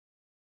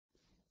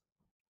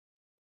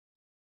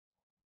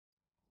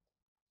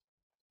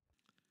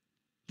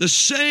the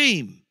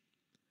same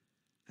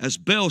as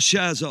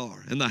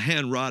Belshazzar and the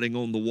handwriting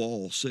on the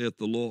wall, saith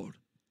the Lord.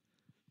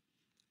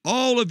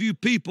 All of you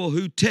people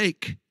who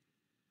take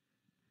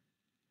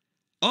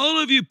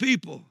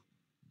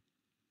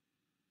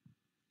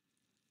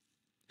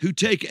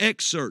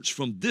excerpts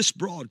from this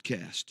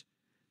broadcast,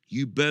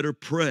 you better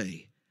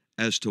pray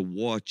as to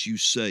what you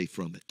say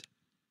from it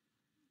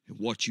and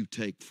what you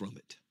take from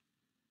it.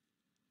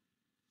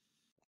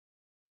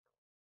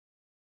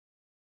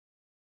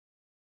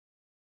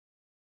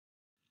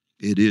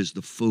 It is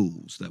the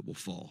fools that will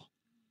fall.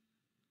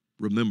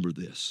 Remember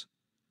this.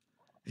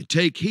 And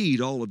take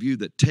heed, all of you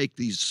that take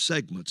these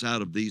segments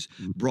out of these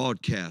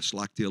broadcasts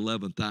like the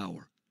 11th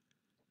hour.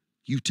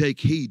 You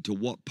take heed to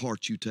what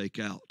part you take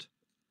out.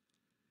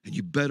 And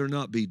you better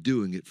not be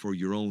doing it for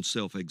your own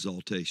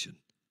self-exaltation.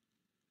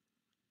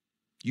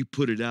 You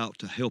put it out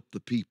to help the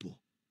people.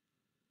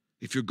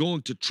 If you're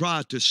going to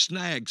try to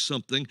snag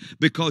something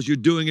because you're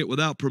doing it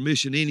without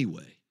permission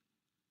anyway,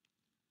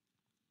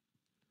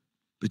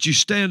 but you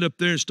stand up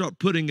there and start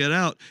putting it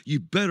out,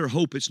 you better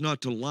hope it's not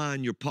to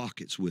line your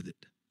pockets with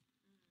it.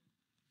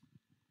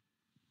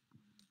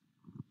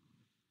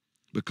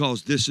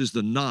 Because this is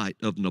the night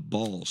of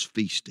Nabal's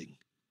feasting.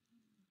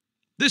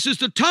 This is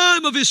the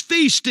time of his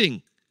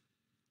feasting.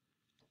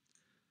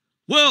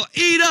 Well,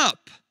 eat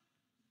up.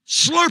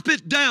 Slurp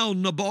it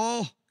down,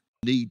 Nabal.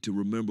 Need to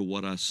remember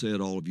what I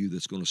said, all of you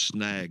that's going to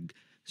snag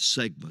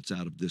segments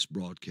out of this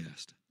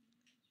broadcast.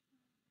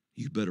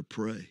 You better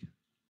pray.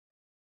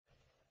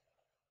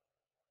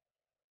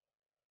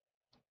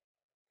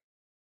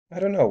 I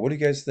don't know. What do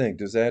you guys think?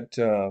 Does that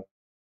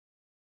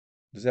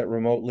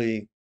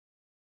remotely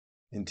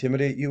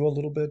intimidate you a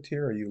little bit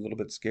here? Are you a little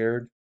bit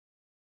scared?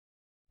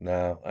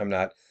 No, I'm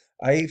not.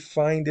 I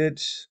find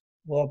it,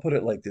 well, I'll put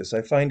it like this.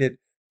 I find it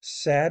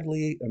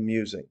sadly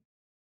amusing.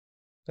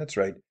 That's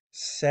right,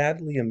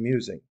 sadly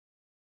amusing.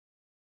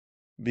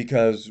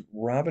 Because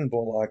Robin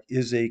Bullock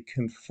is a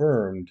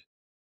confirmed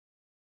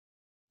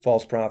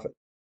false prophet.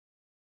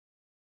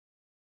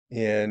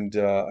 And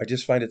I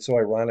just find it so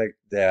ironic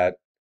that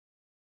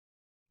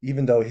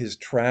even though his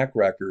track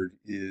record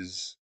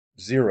is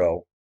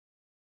zero,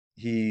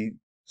 he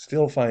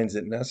still finds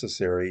it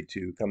necessary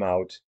to come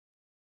out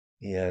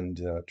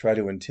and try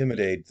to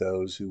intimidate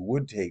those who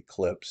would take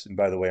clips. And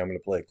by the way, I'm going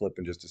to play a clip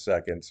in just a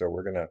second. So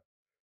we're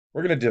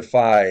gonna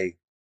defy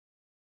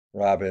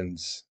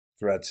Robin's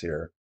threats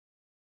here.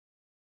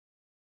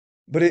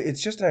 But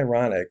it's just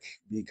ironic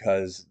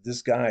because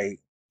this guy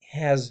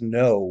has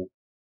no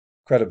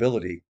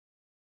credibility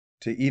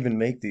to even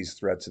make these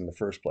threats in the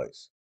first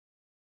place.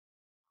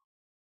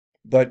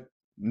 But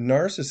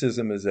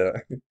narcissism is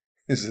a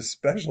is a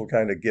special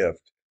kind of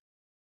gift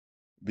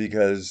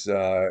because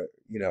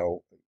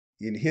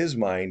in his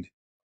mind,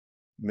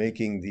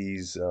 making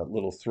these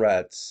little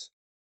threats,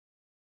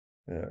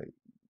 uh,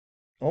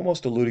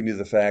 almost alluding to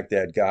the fact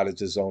that God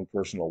is his own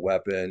personal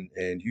weapon,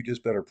 and you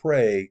just better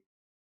pray,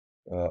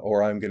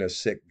 or I'm going to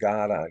sick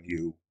God on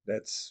you.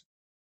 That's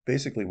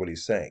basically what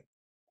he's saying.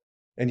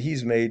 And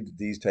he's made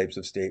these types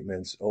of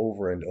statements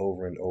over and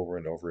over and over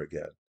and over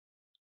again.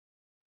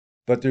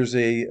 But there's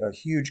a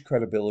huge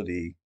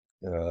credibility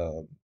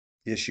uh,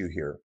 issue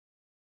here.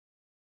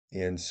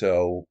 And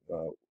so,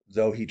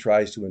 though he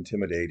tries to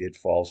intimidate, it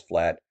falls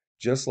flat,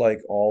 just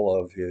like all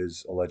of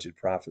his alleged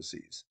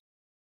prophecies.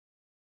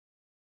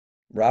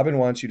 Robin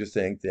wants you to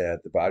think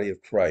that the body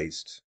of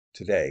Christ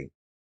today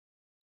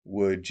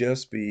would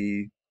just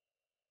be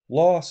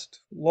lost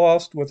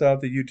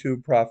without the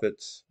YouTube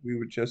prophets. We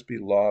would just be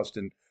lost,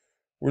 and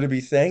we're to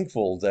be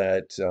thankful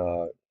that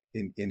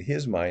in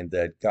his mind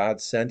that God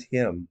sent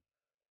him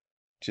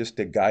just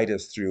to guide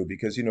us through,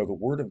 because the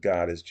Word of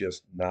God is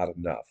just not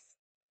enough.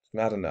 It's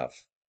not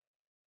enough.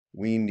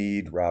 We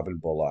need Robin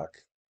Bullock.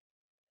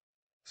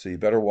 So you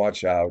better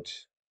watch out.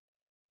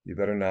 You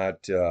better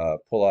not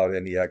pull out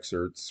any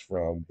excerpts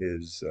from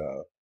his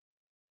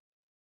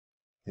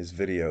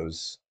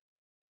videos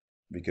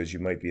because you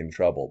might be in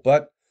trouble.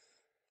 But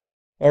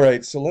all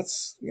right, so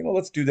let's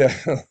do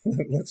that.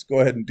 Let's go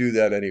ahead and do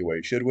that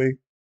anyway, should we?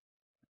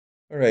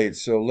 All right,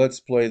 so let's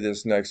play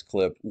this next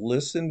clip.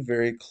 Listen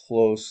very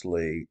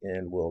closely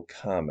and we'll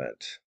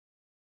comment.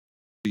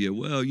 Yeah,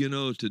 well,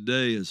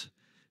 today it's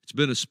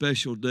been a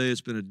special day.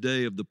 It's been a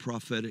day of the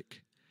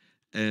prophetic.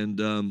 And,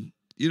 I'm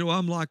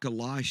like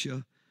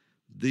Elisha.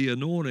 The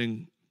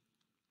anointing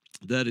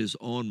that is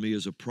on me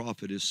as a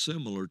prophet is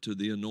similar to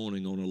the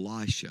anointing on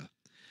Elisha.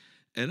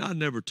 And I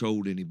never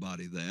told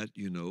anybody that,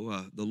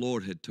 the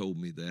Lord had told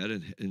me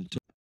that.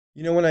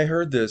 When I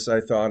heard this, I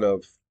thought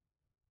of,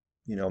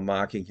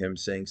 mocking him,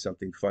 saying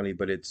something funny,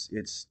 but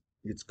it's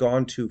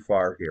gone too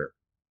far here.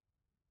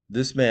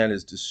 This man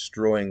is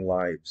destroying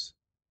lives.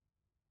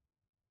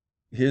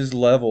 His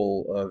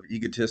level of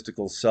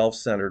egotistical,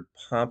 self-centered,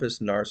 pompous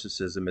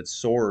narcissism, it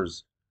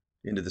soars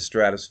into the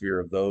stratosphere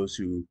of those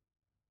who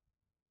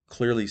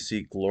clearly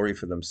seek glory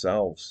for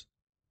themselves.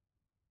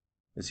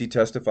 As he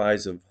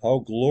testifies of how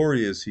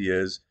glorious he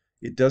is,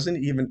 it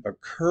doesn't even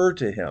occur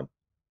to him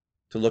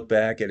to look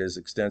back at his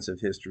extensive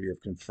history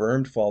of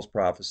confirmed false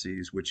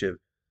prophecies, which have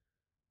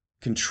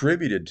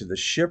contributed to the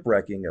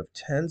shipwrecking of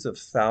tens of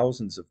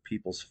thousands of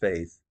people's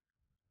faith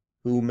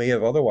who may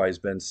have otherwise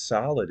been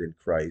solid in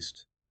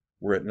Christ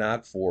were it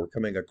not for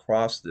coming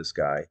across this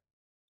guy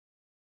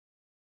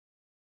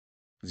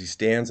as he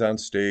stands on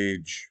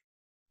stage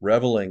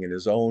reveling in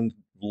his own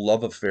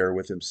love affair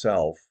with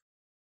himself.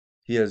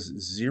 He has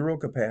zero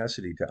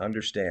capacity to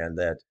understand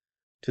that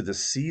to the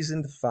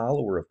seasoned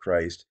follower of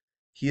Christ,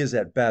 he is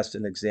at best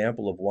an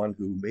example of one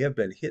who may have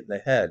been hit in the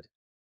head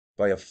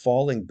by a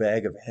falling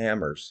bag of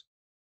hammers,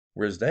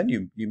 whereas then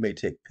you may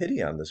take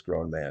pity on this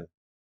grown man.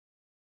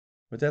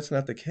 But that's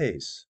not the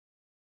case.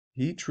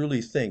 He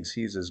truly thinks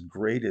he's as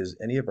great as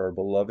any of our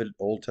beloved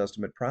Old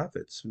Testament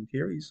prophets. And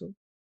here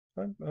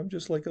I'm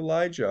just like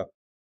Elijah.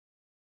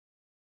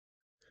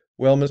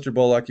 Well, Mr.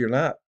 Bullock, you're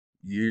not.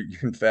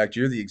 In fact,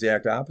 you're the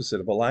exact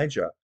opposite of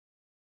Elijah.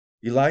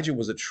 Elijah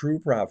was a true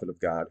prophet of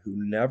God who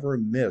never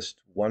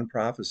missed one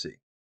prophecy.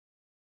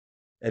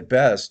 At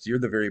best, you're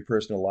the very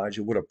person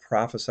Elijah would have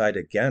prophesied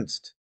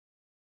against.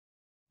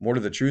 More to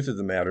the truth of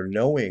the matter,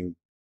 knowing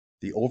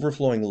the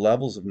overflowing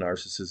levels of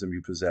narcissism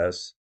you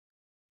possess,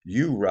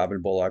 you,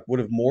 Robin Bullock, would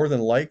have more than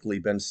likely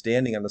been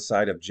standing on the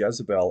side of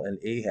Jezebel and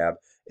Ahab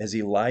as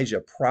Elijah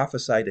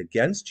prophesied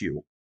against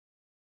you.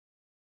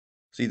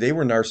 See, they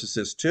were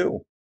narcissists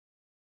too.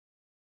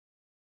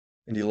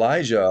 And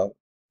Elijah,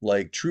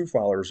 like true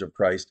followers of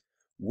Christ,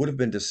 would have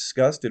been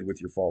disgusted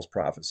with your false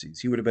prophecies.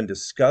 He would have been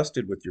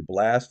disgusted with your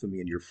blasphemy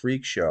and your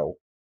freak show.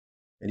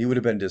 And he would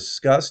have been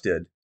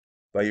disgusted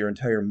by your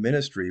entire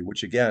ministry,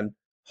 which again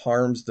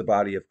harms the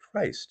body of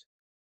Christ.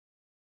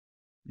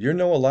 You're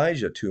no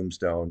Elijah,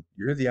 Tombstone.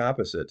 You're the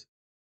opposite.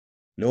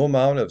 No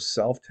amount of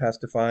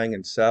self-testifying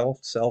and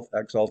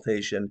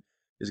self-exaltation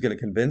is going to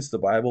convince the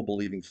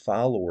Bible-believing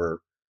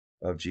follower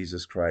of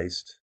Jesus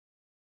Christ.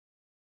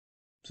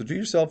 So do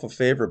yourself a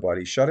favor,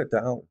 buddy. Shut it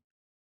down.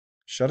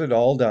 Shut it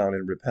all down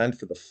and repent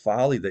for the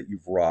folly that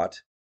you've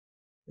wrought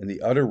and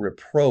the utter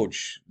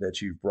reproach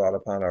that you've brought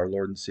upon our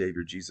Lord and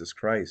Savior Jesus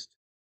Christ.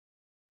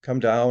 Come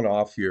down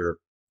off your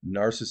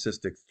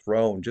narcissistic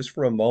throne just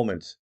for a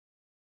moment.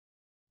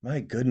 My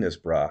goodness,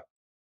 brah.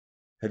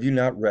 Have you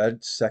not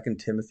read 2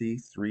 Timothy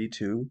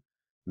 3:2?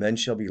 Men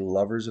shall be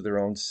lovers of their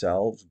own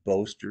selves,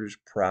 boasters,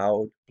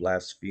 proud,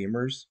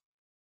 blasphemers.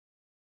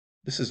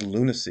 This is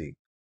lunacy.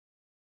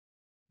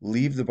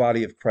 Leave the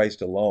body of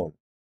Christ alone.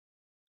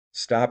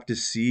 Stop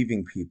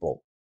deceiving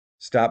people.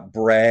 Stop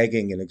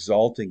bragging and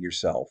exalting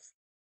yourself.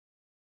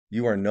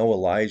 You are no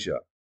Elijah.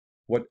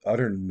 What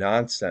utter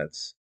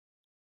nonsense